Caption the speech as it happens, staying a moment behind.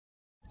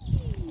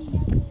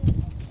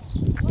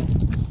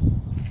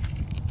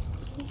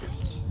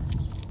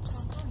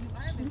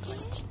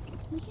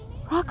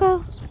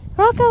Rocco.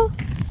 Rocco.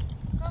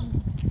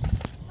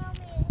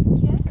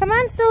 Come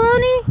on,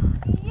 Stallone.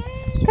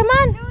 Come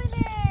on.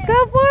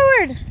 Go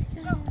forward.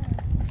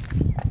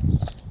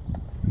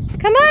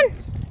 Come on.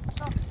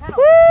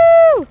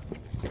 Woo!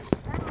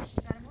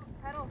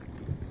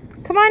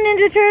 Come on,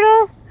 Ninja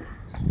Turtle.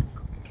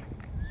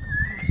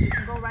 You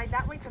can go right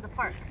that way to the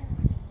park.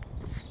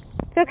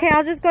 It's okay,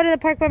 I'll just go to the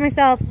park by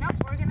myself. Nope,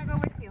 we're gonna go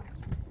with you.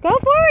 Go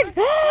forward.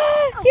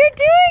 You're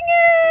doing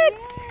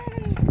it.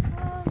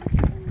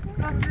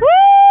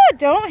 Woo!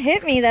 Don't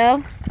hit me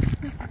though.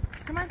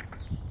 Come on.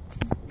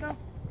 Go.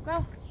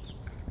 Go.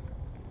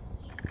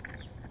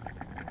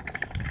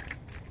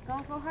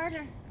 Go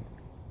harder.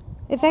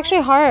 It's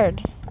actually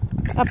hard.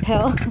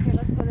 Uphill. Okay,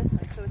 let's go this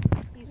way so it's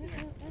easier.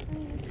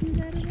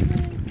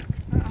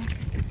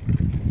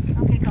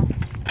 Okay, go.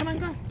 Come on,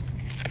 go.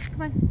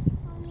 Come on.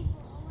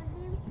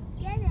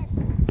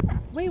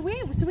 Wait,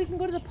 so we can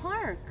go to the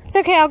park. It's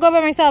okay, I'll go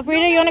by myself.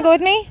 Rita, you want to go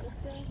with me?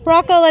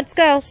 Rocco, let's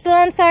go.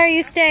 Stallone, sorry,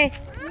 you stay.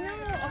 No.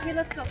 Okay,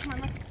 let's go. Come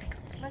on,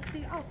 let's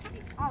see.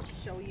 I'll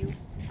show you.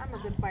 I'm a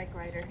good bike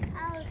rider.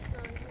 I'll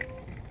show you.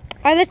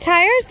 Are the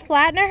tires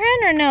flat,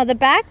 Nurhan, or no? The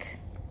back?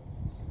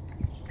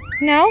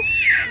 No? A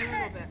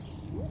little bit.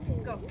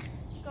 Go.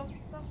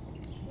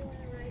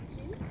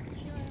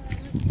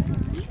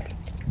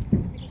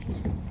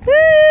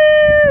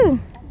 Woo!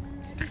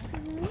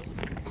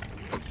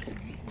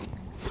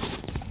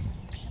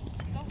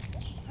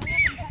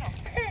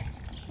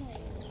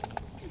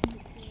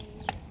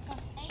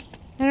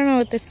 I don't know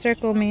what this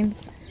circle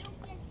means.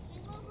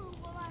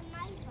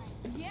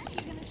 Yeah,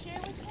 you're gonna share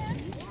with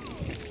him? Yeah.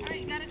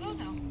 Alright, you gotta go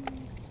now.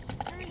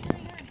 Hurry.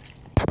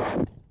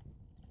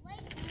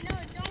 Wait, no,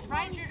 don't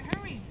Ride your,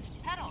 hurry.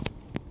 Pedal.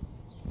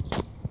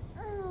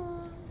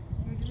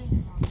 You're doing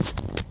it wrong.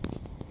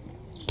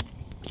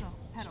 Go,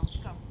 pedal,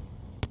 go.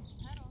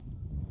 Pedal.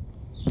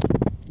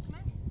 Come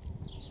on.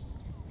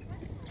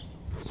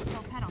 Go,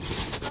 pedal.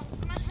 Go,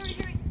 come on, hurry.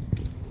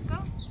 Go,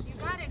 you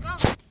got it, go.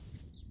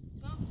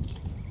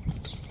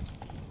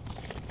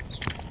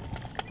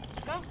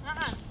 Go,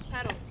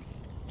 pedal.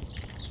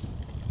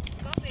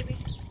 Go, baby.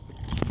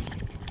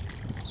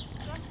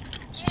 Go.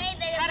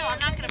 Pedal, I'm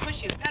not gonna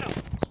push you. Pedal.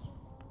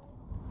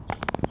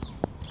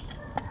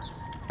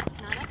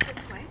 Not up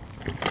this way.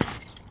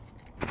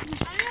 I'm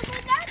gonna go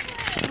that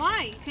way.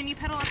 Why? Can you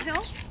pedal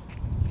uphill?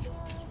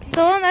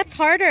 Stallone, that's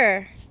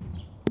harder.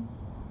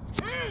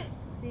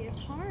 See, it's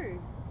hard.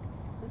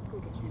 Let's go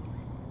get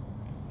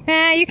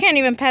him. You can't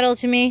even pedal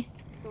to me.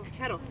 Go,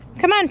 pedal.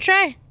 Come on,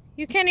 try.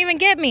 You can't even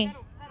get me.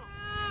 Pedal.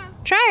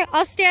 Try.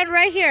 I'll stand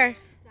right here.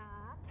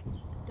 Stop.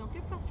 Don't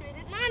get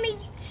frustrated. Mommy,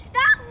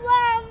 stop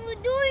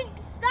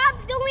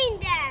doing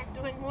that.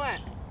 Doing what?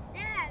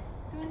 Dad,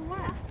 Doing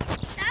what?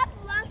 stop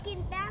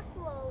walking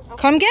backwards.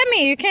 Come get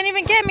me. You can't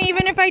even get me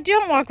even if I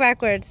don't walk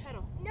backwards.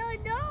 Pedal. No,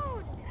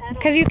 don't. Pedal.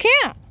 Because you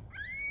can't.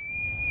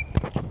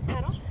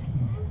 Pedal.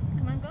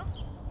 Come on, go.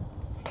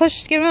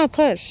 Push. Give him a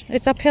push.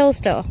 It's uphill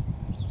still.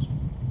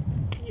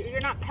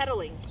 You're not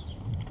pedaling.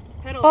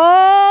 Pedal.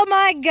 Oh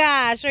my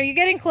gosh. Are you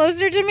getting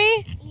closer to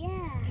me?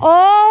 Yeah.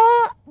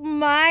 Oh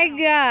my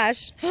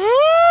gosh.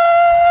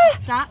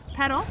 Stop.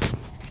 Pedal.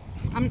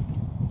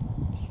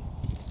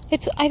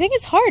 I think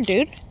it's hard,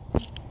 dude.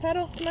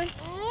 Pedal. Come on.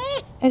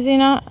 Is he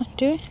not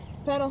doing?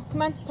 Pedal.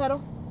 Come on. Pedal.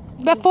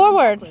 But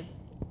forward.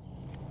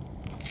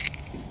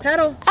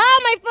 Pedal. Oh,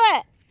 my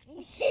foot.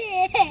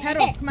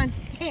 Pedal. Come on.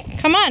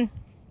 Come on.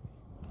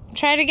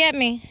 Try to get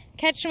me.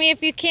 Catch me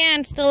if you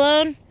can,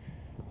 Stallone.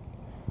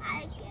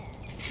 I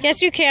can.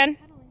 Yes, you can.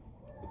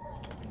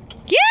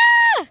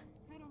 Yeah!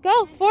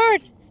 Go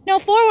forward. No,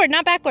 forward,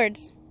 not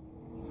backwards.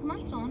 Come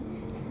on,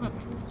 Stallone. Look.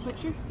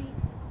 Put your feet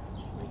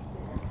like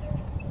this.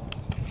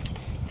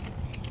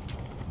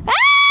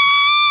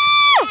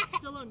 Ah!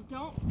 Stallone,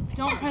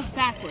 don't press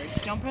backwards.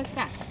 Don't press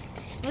back.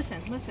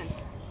 Listen.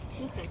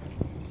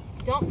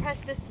 Don't press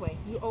this way.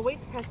 You always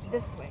press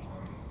this way.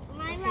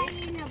 Am I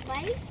riding a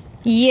bike?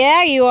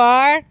 Yeah, you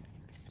are.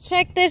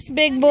 Check this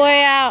big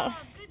boy out.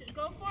 Good.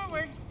 Go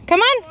forward.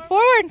 Come on,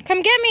 forward.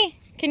 Come get me.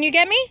 Can you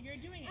get me? You're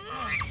doing it.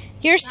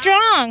 You're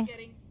strong.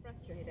 Getting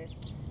frustrated.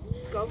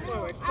 Go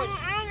forward. Push.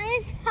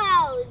 It's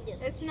hard.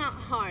 It's not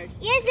hard.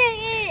 Yes,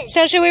 it is.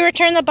 So should we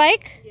return the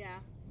bike? Yeah.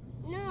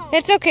 No.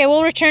 It's okay.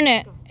 We'll return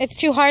it. It's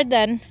too hard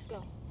then.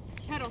 Go.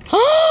 Pedal.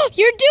 Oh,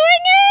 you're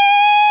doing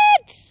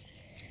it!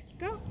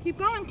 Go. Keep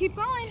going. Keep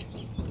going.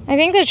 I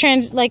think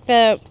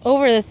the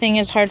over the thing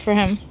is hard for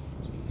him.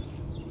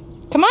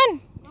 Come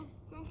on. Go.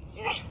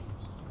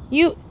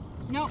 You.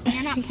 No,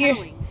 you're not You're-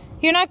 pedaling.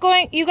 You're not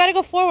going. You got to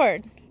go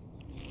forward.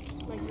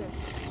 Like this.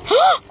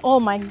 Oh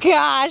my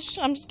gosh,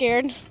 I'm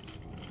scared.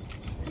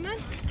 Come on.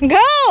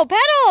 Go,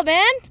 pedal,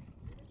 man.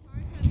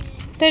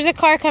 There's a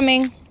car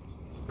coming.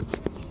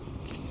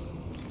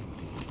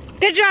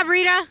 Good job,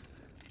 Rita.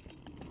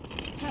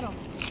 Pedal.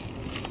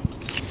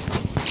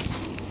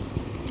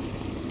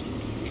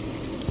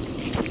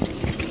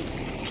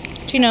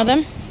 Do you know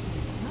them?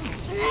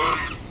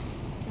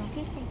 Don't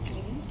get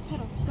frustrated.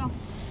 Pedal. Go.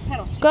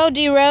 Pedal. Go,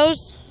 D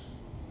Rose.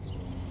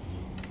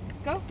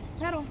 Go.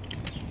 Pedal.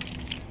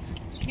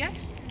 Yeah.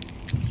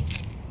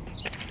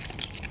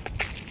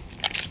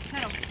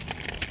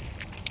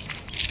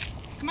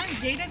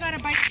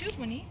 a bike too,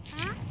 Winnie?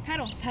 Huh?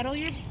 Pedal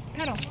your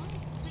pedal.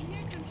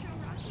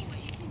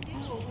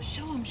 Oh,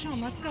 show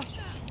him. Let's go.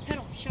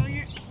 Pedal. Show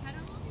your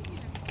pedal over here.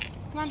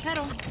 Come on,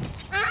 pedal.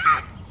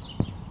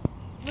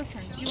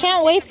 Listen.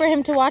 Can't wait for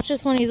him to watch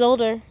this when he's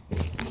older.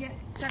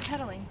 Start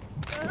pedaling.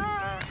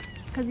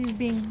 Because he's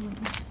being.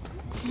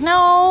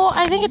 No,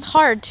 I think it's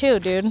hard too,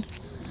 dude.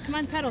 Come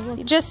on, pedal. Look.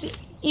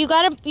 You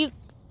gotta. Come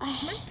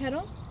on,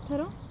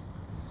 pedal.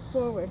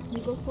 Forward. You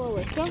go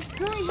forward. Go.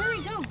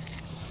 Hurry, go.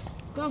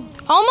 Go.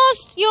 You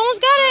almost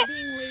got it.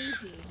 Being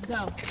lazy.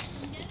 Go.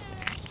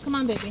 Come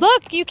on, baby.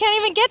 Look, you can't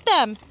even get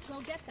them.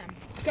 Go get them.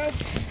 Go.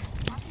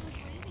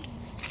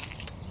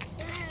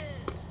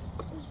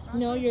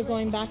 No, you're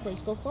going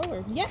backwards. Go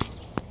forward. Yeah.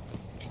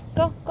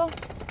 Go. Come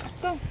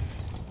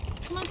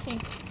on,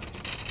 Fink.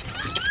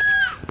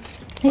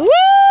 Woo!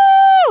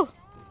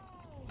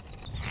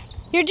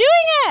 You're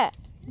doing it.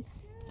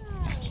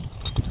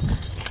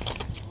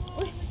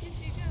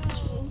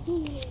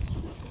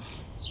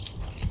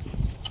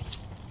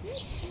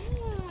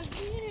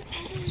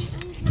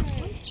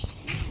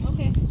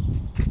 Okay.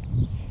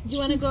 Do you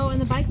want to go in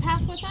the bike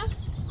path with us?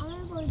 I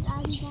want to go to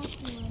Daddy's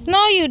bathroom.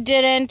 No, you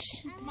didn't.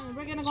 Come on,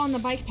 we're going to go on the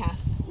bike path.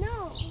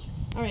 No.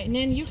 All right,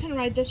 Nan, you can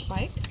ride this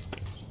bike.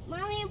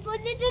 Mommy,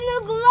 put it in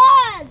the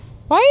glass.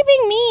 Why are you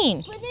being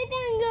mean? Put it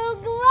in the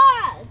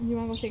glass. You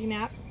want to go take a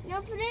nap?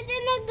 No, put it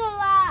in the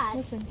glass.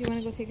 Listen, do you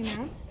want to go take a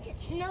nap?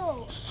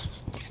 No.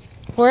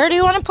 Where do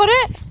you want to put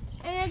it?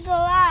 In the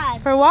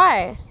glass. For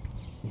why?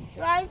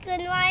 So I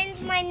can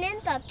ride my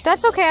Ninja.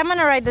 That's okay. I'm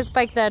gonna ride this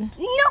bike then.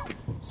 Nope.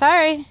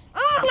 Sorry.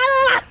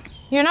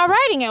 You're not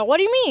riding it. What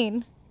do you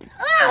mean?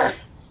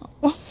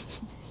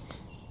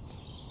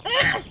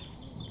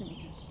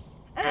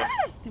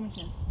 Give me a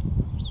chance.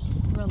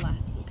 Relax,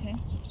 okay?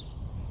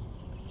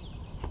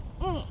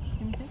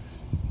 Give me a chance.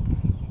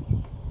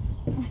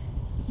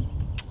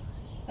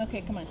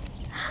 Okay, come on.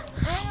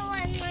 I don't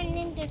want my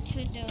Ninja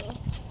to do.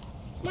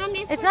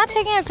 Mommy, It's not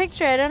taking a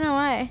picture. I don't know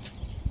why.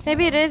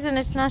 Maybe it is and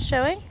it's not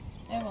showing.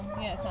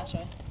 Yeah, it's not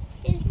showing.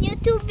 You're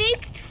too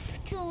big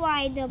to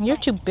ride the bike. You're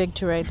too big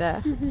to ride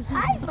that.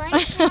 Hi, bike.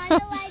 Want to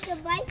ride the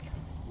bike?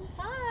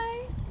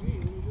 Hi.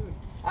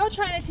 Oh,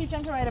 trying to teach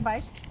him to ride a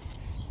bike.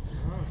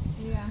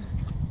 Yeah.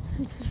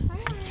 Hi.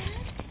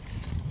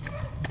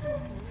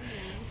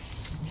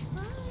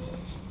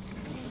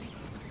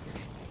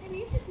 Maybe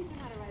you should teach him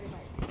how to ride a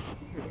bike.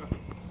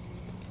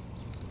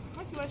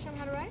 Look, you want to show him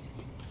how to ride?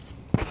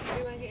 Or do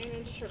you want to get your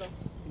Ninja Turtle?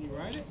 Can you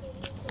ride it?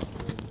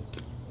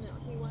 No,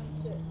 he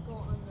wants to go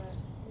on the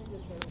Ninja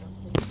Turtle.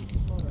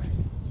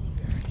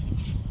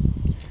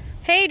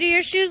 Hey, do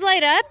your shoes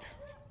light up?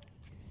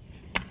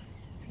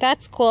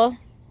 That's cool.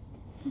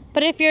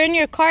 But if you're in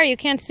your car, you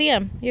can't see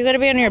them. You gotta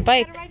be on your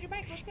bike. How to ride your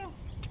bike? Let's go.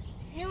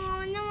 No,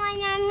 my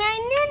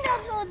Ninja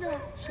Turtle.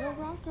 Show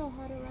Rocco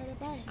how to ride a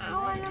bike. I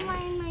want to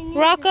ride my Ninja.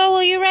 Rocco,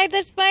 will you ride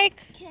this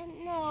bike?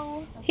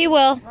 No. He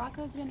will.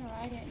 Rocco's gonna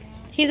ride it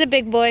now. He's a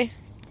big boy.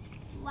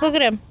 Look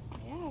at him.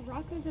 Yeah,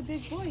 Rocco's a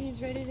big boy. He's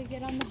ready to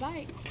get on the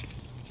bike.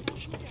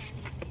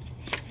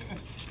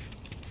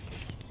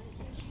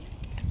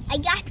 I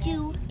got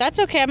you. That's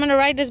okay. I'm gonna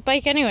ride this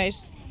bike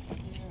anyways.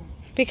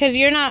 Because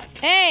you're not.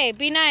 Hey,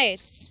 be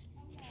nice.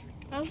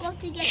 I'm going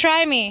to get.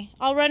 Try me.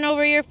 I'll run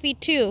over your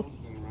feet too.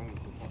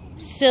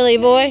 Silly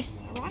boy.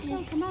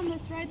 Rocco, come on,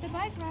 let's ride the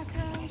bike,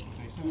 Rocco.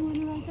 You want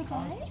to ride the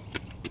bike?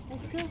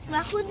 Let's go.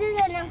 Rocco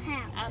doesn't know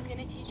how. I'm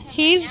gonna teach him.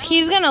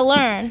 He's gonna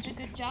learn.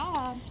 Good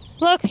job.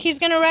 Look, he's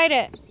gonna ride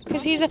it.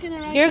 Cause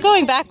you're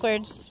going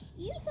backwards.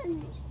 You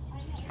can.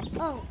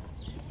 Oh.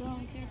 So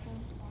careful.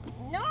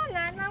 No,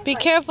 no. Be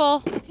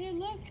careful. Okay,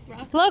 look.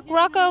 Rocco. Look,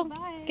 Rocco.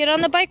 Get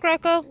on the bike,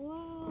 Rocco.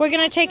 We're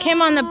gonna take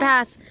him on the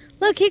path.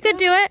 Look, he could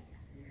do it.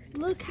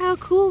 Look how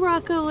cool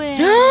Rocco is.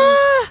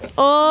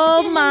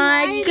 Oh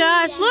my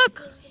gosh.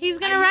 Look, he's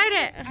gonna ride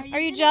it. Are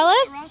you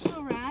jealous?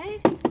 Rocco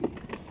ride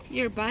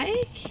your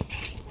bike?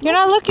 You're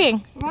not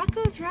looking.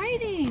 Rocco's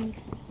riding.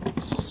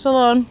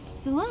 Stallone.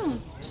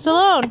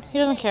 Stallone. He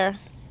doesn't care.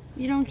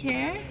 You don't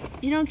care?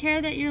 You don't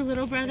care that your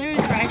little brother is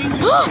riding?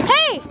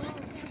 Hey!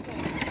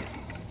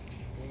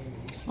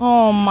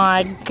 Oh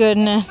my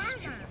goodness.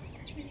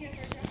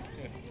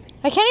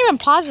 I can't even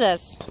pause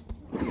this.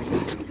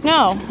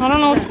 No, I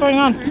don't know what's going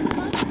on.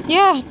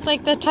 Yeah, it's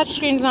like the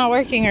touchscreen's not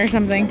working or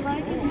something.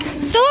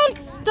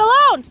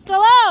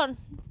 Stallone!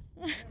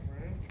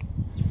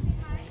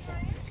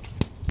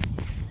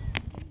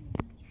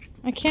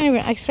 I can't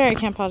even, I swear I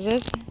can't pause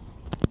this.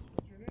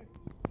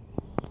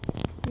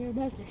 You're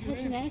about to catch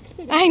an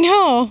accident. I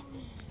know.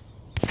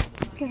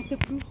 Got the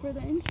proof for the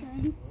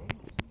insurance.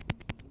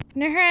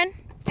 Nahran,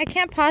 I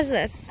can't pause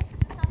this.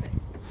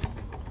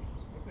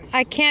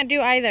 I can't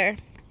do either.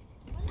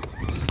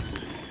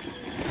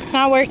 It's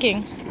not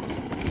working.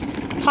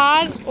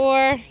 Pause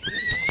or...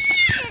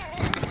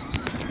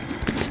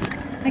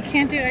 I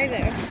can't do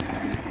either.